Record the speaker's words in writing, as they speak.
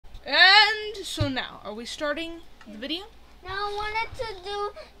So now, are we starting the video? No, I wanted to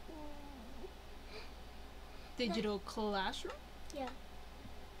do... Digital classroom? Yeah.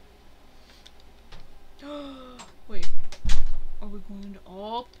 Wait, are we going to...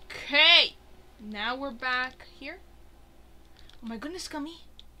 Okay! Now we're back here. Oh my goodness, Gummy.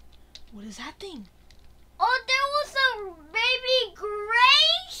 What is that thing? Oh, there was a baby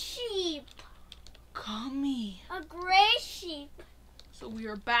gray sheep. Gummy. A gray sheep. So we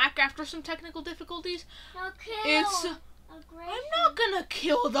are back after some technical difficulties. Okay. It's... a gray I'm sheep. not gonna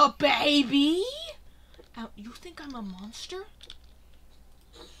kill the baby! You think I'm a monster?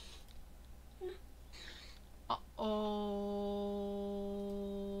 Uh-oh.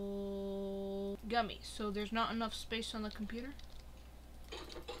 Gummy, so there's not enough space on the computer?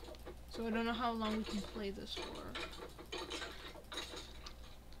 So I don't know how long we can play this for.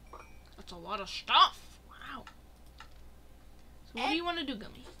 That's a lot of stuff! Wow. So what do you want to do,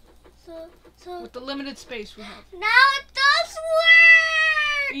 Gummy? So With the limited space we have. now it does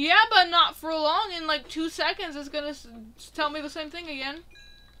work! Yeah, but not for long. In like 2 seconds, it's gonna tell me the same thing again.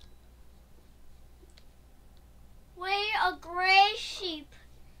 Wait, a gray sheep.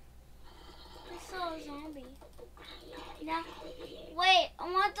 I saw a zombie. Now, wait, I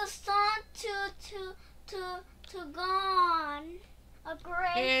want the song to go on. A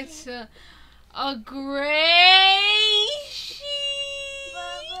gray It's sheep. a gray sheep.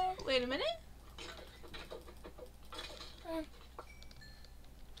 Wait a minute.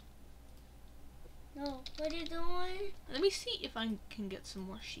 No, what are you doing? Let me see if I can get some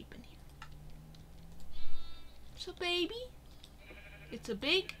more sheep in here. It's a baby. It's a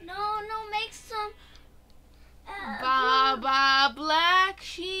big No, make some. Baba black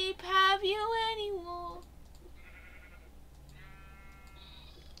sheep. Have you any wool?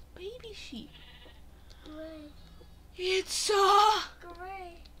 Baby sheep. Gray. It's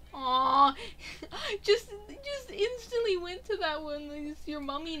Gray. Aw, just instantly went to that one. It's your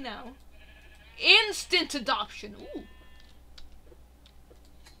mummy now. Instant adoption. Ooh.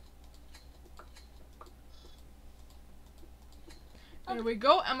 There we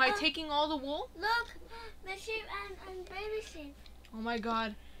go. Am I taking all the wool? Look, the sheep and baby sheep. Oh my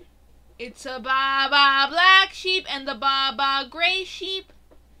god. It's a Baba black sheep and the Baba gray sheep.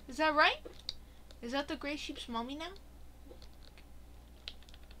 Is that right? Is that the gray sheep's mommy now?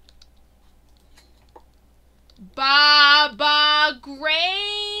 Baba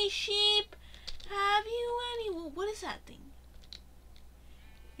gray sheep. Have you any wool? What is that thing?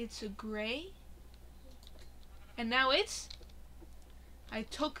 It's a gray. And now it's... I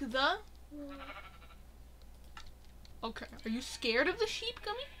took the... Okay, are you scared of the sheep,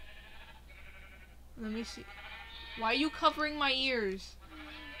 Gummy? Let me see. Why are you covering my ears?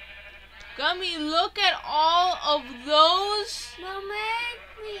 Gummy, look at all of those. No, make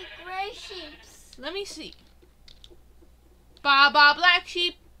me gray sheeps. Let me see. Baba black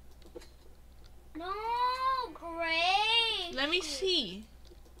sheep. No, gray. Let me see.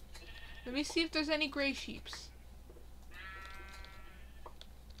 Let me see if there's any gray sheeps.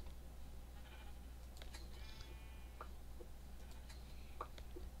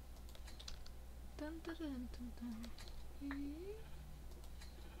 Dun, dun, dun, dun, dun.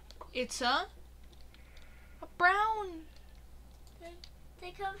 It's a brown.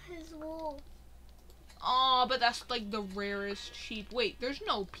 Think of his wool. Oh, but that's like the rarest sheep. Wait, there's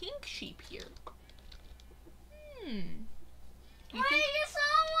no pink sheep here. Wait, you saw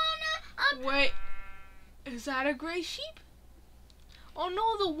one? Wait, is that a gray sheep? Oh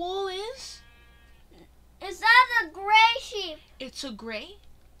no, the wool is? Is that a gray sheep? It's a gray?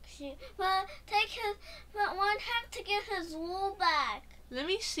 Sheep. But one have to get his wool back. Let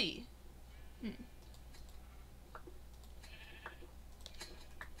me see.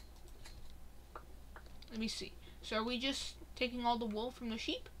 Let me see. So are we just taking all the wool from the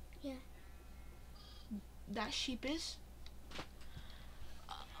sheep? Yeah. That sheep is?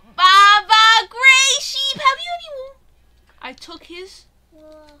 Baba gray sheep! Have you any wool? I took his.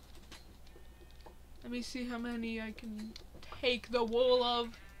 Let me see how many I can take the wool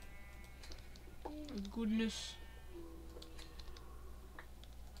of. Oh, goodness.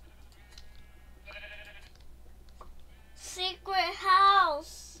 Secret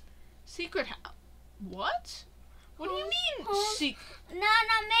house. Secret house. What? What do you mean? Now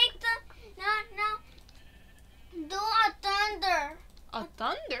make the do a thunder. A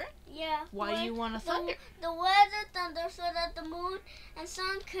thunder? Yeah. Why do you want a thunder? The weather thunder so that the moon and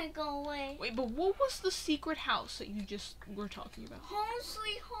sun can go away. Wait, but what was the secret house that you just were talking about? Home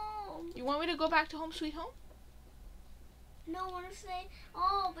sweet home. You want me to go back to home sweet home? No, I want to say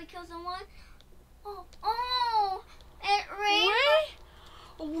because I want it rained.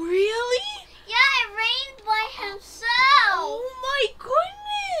 Wait? Really?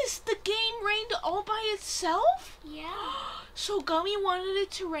 itself? Yeah. So Gummy wanted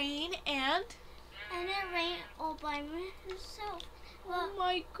it to rain and it rained all by himself. oh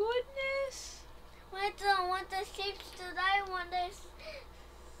my goodness. When the sheep stood, I want this.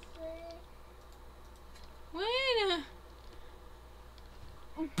 Wait.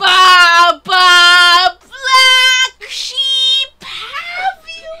 Ba ba black sheep, have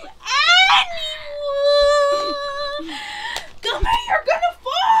you any wool? Gummy, you're gonna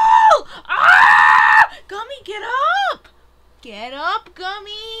fall! Ah! Gummy, get up! Get up,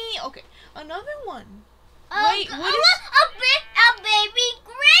 Gummy. Okay, another one. Wait, what is a baby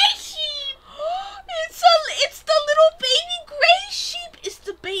gray sheep? It's the little baby gray sheep. Is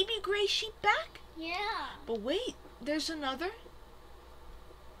the baby gray sheep back? Yeah. But wait, there's another.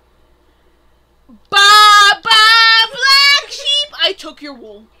 Ba ba black sheep. I took your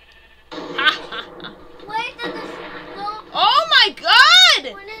wool. Ha ha ha. Wait, no. Oh my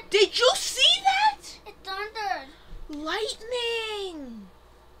God! Did you see that? It thundered. Lightning.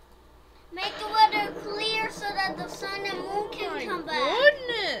 Make the weather clear so that the sun and moon can come back.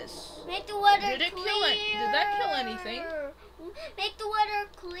 Goodness. Make the weather Did it clear. kill it? Did that kill anything? Make the weather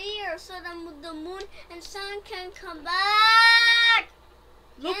clear so that the moon and sun can come back.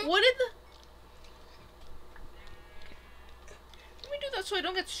 Look, what did the... Let me do that so I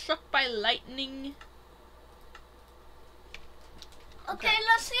don't get struck by lightning. Okay,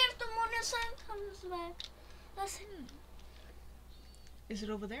 let's see if the moon and sun comes back. Let's see. Is it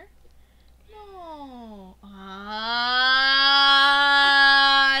over there? No.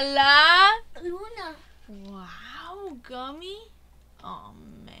 Luna. Wow, Gummy. Oh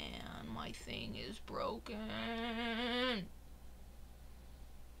man, my thing is broken.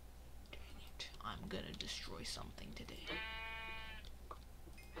 Dang it. I'm gonna destroy something today.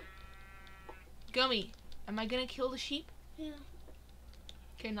 Gummy, am I gonna kill the sheep? Yeah.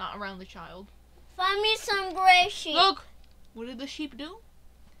 Okay, not around the child. Find me some gray sheep. Look! What did the sheep do?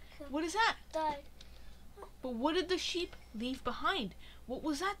 What is that? Died. But what did the sheep leave behind? What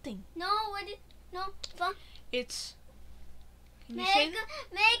was that thing? No, It's... Can you say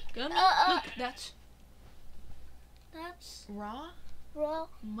that? Gummy, look, that's raw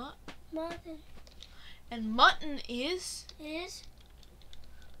mutton. And mutton is Is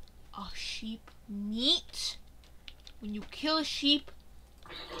a sheep meat. When you kill a sheep,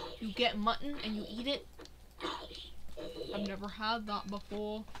 you get mutton and you eat it. I've never had that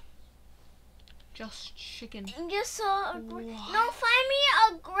before. Just chicken. you saw a gray. What? No, find me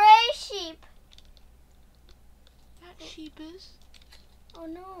a gray sheep. That sheep is. Oh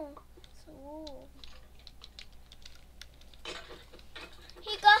no, it's a wool.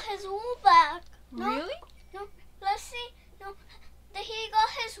 He got his wool back. No, Really? No, let's see. No, he got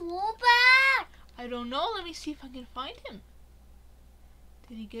his wool back. I don't know. Let me see if I can find him.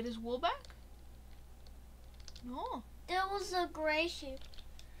 Did he get his wool back? No. There was a gray sheep.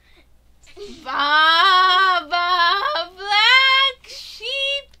 Ba ba black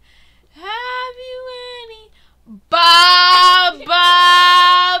sheep, have you any? Ba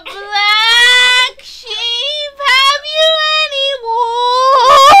ba black sheep, have you any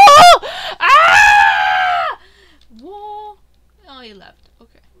wool? Ah! Wool. Oh, he left.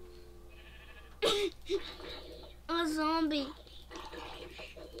 Okay. A zombie.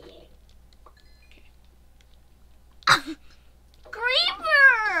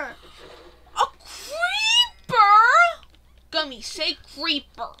 Creeper! A creeper? Gummy, say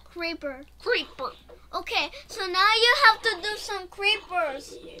creeper. Creeper. Creeper. Okay, so now you have to do some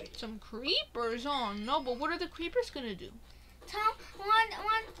creepers. Some creepers? Oh no, but what are the creepers gonna do?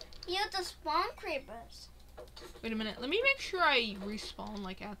 Want you to spawn creepers. Wait a minute, let me make sure I respawn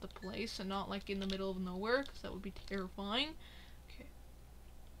like at the place and not like in the middle of nowhere, because that would be terrifying. Okay.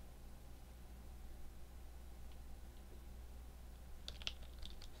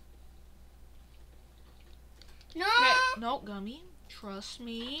 No! Okay, no, Gummy. Trust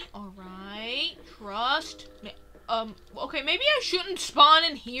me, alright? Trust me. Okay, maybe I shouldn't spawn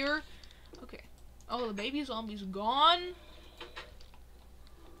in here. Okay. Oh, the baby zombie's gone.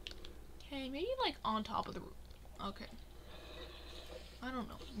 Okay, maybe like on top of the roof. Okay. I don't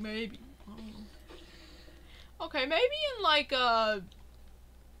know. Maybe. I don't know. Okay, maybe in like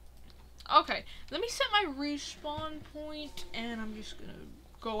okay, let me set my respawn point and I'm just gonna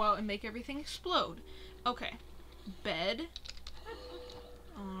go out and make everything explode. Okay. Bed.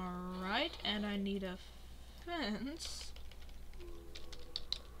 Alright, and I need a fence.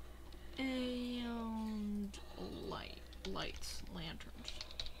 And lights, lanterns.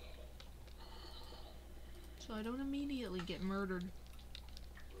 So I don't immediately get murdered.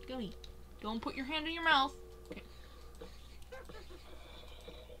 Gummy, don't put your hand in your mouth. Okay.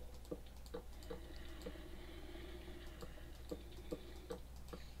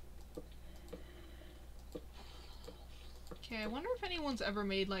 Okay, I wonder if anyone's ever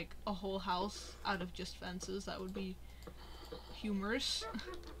made like a whole house out of just fences. That would be humorous.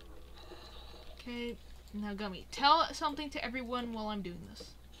 Okay, now Gummy, tell something to everyone while I'm doing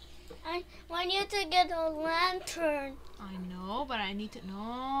this. I want you to get a lantern. I know, but I need to... No,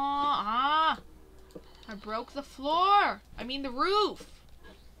 I broke the floor. I mean the roof.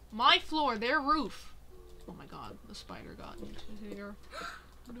 My floor, their roof. Oh my god, the spider got into here.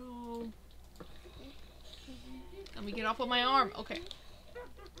 No. Let me get off of my arm. Okay.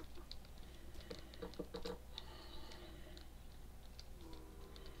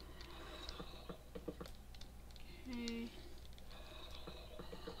 Okay.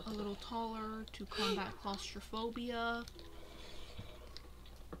 A little taller to combat claustrophobia.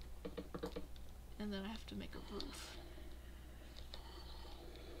 And then I have to make a roof.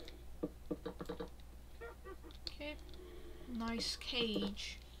 Okay. Nice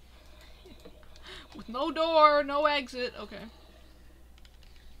cage. With no door, no exit. Okay.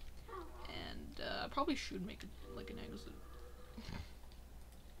 And I probably should make it like an exit.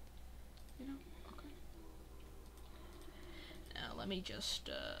 You know? Okay. Now let me just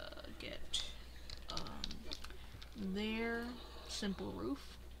get their simple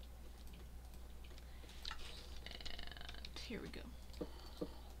roof. And here we go.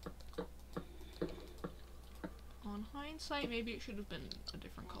 On hindsight, maybe it should have been a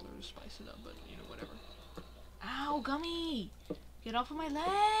different color to spice it up, but you know, whatever. Ow, Gummy! Get off of my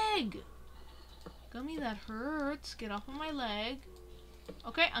leg! Gummy, that hurts. Get off of my leg.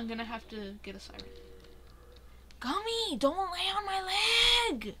 Okay, I'm gonna have to get a siren. Gummy, don't lay on my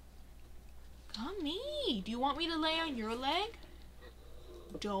leg! Gummy, do you want me to lay on your leg?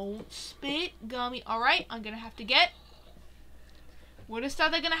 Don't spit, Gummy. Alright, I'm gonna have to get... What is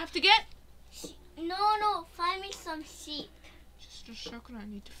that I'm gonna have to get? No, find me some sheep. Just a second, I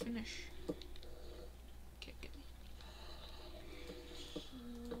need to finish. Okay, get me.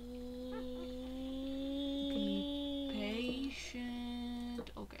 Be patient.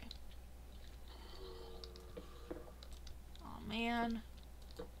 Okay. Oh man.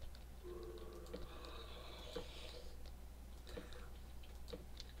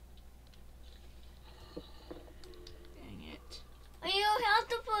 Dang it. You have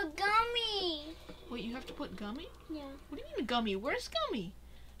to put Gummy. Wait, you have to put Gummy? Yeah. What do you mean Gummy? Where's Gummy?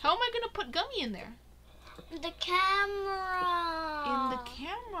 How am I gonna put Gummy in there? The camera. In the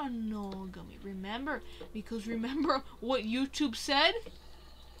camera? No, Gummy. Remember, because remember what YouTube said?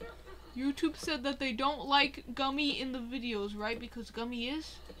 YouTube said that they don't like Gummy in the videos, right? Because Gummy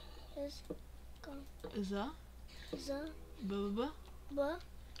is Is a the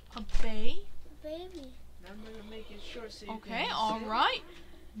a bay. baby. I'm gonna make it short so you Okay, can all see it. right.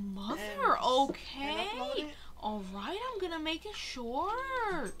 Mother, And okay. upload it. All right, I'm gonna make it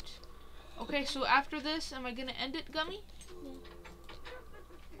short. Okay, so after this, am I gonna end it, Gummy? Yeah.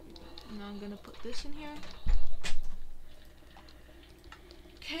 Now I'm gonna put this in here.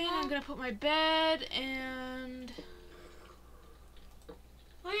 Okay, and I'm gonna put my bed and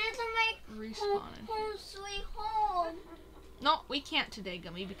We need to make respawn in here. home sweet home. No, we can't today,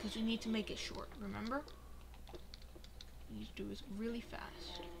 Gummy, because we need to make it short, remember? We need to do this really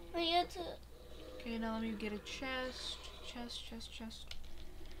fast. We need to. Okay, now let me get a chest. Chest.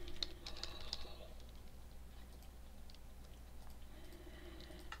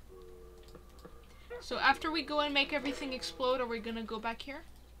 So after we go and make everything explode, are we gonna go back here?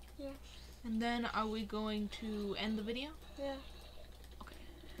 Yeah. And then are we going to end the video? Yeah. Okay.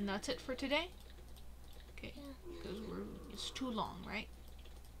 And that's it for today? Okay. Yeah. Because it's too long, right?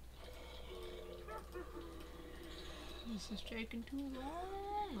 This is taking too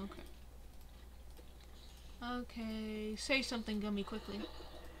long. Okay. Okay. Say something, Gummy, quickly.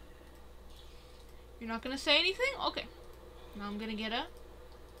 You're not gonna say anything? Okay. Now I'm gonna get a...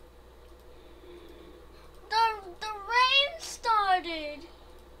 The rain started.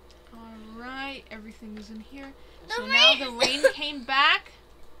 Alright, everything is in here. The So now rain- the rain came back.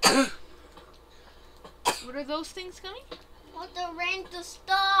 What are those things, Gummy? Want the rain to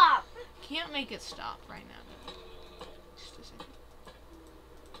stop. Can't make it stop right now. Just a second.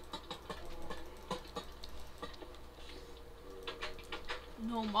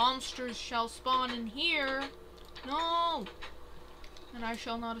 No monsters shall spawn in here. No. And I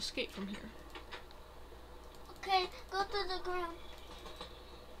shall not escape from here. Okay, go to the ground.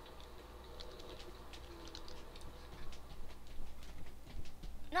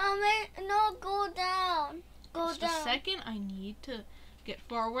 No, go down. Go Just down. a second. I need to get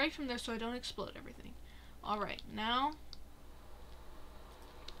far away from there so I don't explode everything. Alright, now.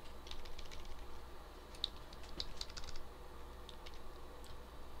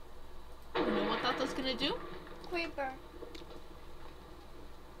 You know what that was gonna do? Creeper.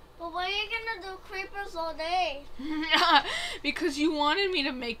 you gonna do creepers all day? Because you wanted me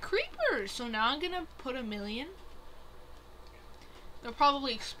to make creepers. So now I'm gonna put 1,000,000. They'll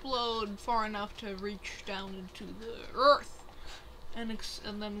probably explode far enough to reach down into the earth. And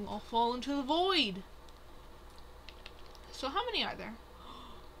then I'll fall into the void. So how many are there?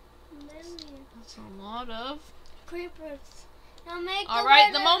 Million. That's a lot of Creepers. Now make the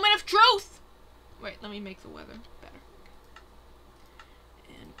Alright, the weather. moment of truth! Wait, let me make the weather better.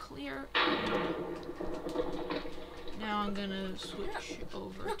 And clear. Now I'm gonna switch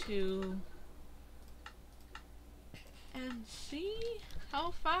over to... and see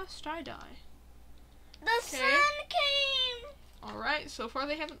how fast I die. The sun came. Alright, so far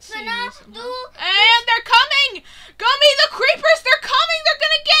they haven't So seen now me somehow. do- And they're coming! Gummy, the creepers, they're coming! They're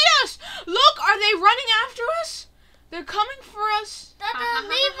gonna get us! Look, are they running after us? They're coming for us. Dada,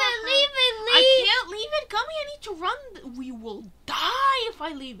 leave it. I can't leave it, Gummy. I need to run. We will die if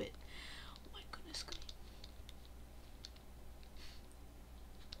I leave it. Oh my goodness,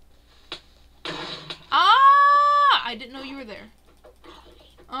 Gummy. Ah! I didn't know you were there.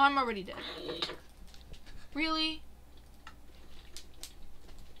 Oh, I'm already dead. Really?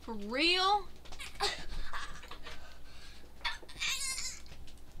 For real?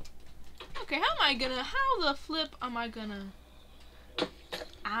 Okay, how the flip am I gonna...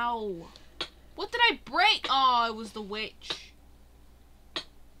 Ow. What did I break? Oh, it was the witch.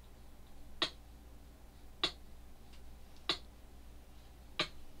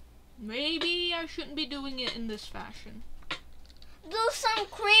 Maybe I shouldn't be doing it in this fashion. Do some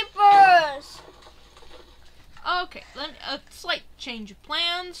creepers. Okay, slight change of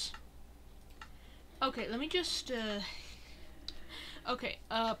plans. Okay, let me just, okay,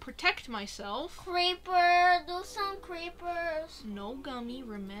 protect myself. Creeper, do some creepers. No, Gummy,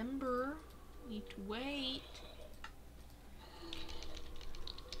 remember. Need to wait.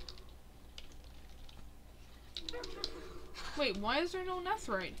 Wait, why is there no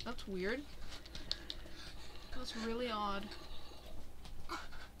netherite? That's weird. That's really odd.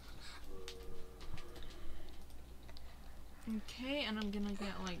 Okay, and I'm gonna get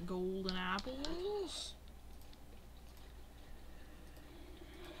like golden apples.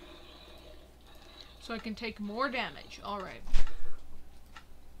 So I can take more damage. Alright.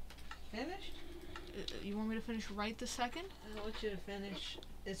 Finished? You want me to finish right this second? I want you to finish.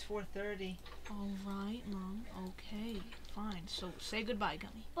 It's 4:30. Alright, Mom. Okay, fine. So say goodbye,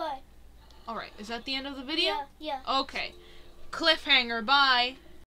 Gummy. Bye. Alright, is that the end of the video? Yeah. Okay. Cliffhanger, bye.